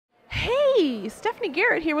Hey, Stephanie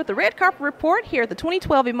Garrett here with the Red Carpet Report here at the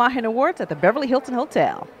 2012 Imagen Awards at the Beverly Hilton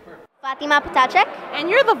Hotel. Fatima Ptacek. And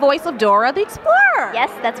you're the voice of Dora the Explorer. Yes,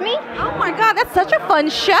 that's me. Oh my God, that's such a fun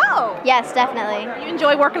show. Yes, definitely. You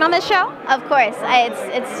enjoy working on this show? Of course.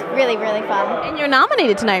 It's really, really fun. And you're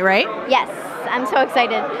nominated tonight, right? Yes, I'm so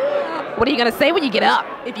excited. What are you going to say when you get up?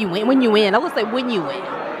 If you win, when you win. I was say when you win.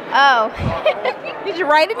 Oh. Did you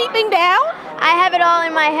write anything down? I have it all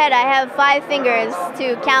in my head. I have 5 fingers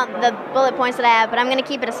to count the bullet points that I have, but I'm going to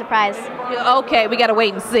keep it a surprise. Okay, we got to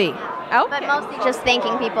wait and see. Okay. But mostly just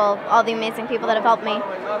thanking people, all the amazing people that have helped me.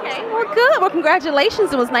 Okay, well, good. Well,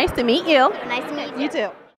 congratulations. It was nice to meet you. Nice to meet you. You too.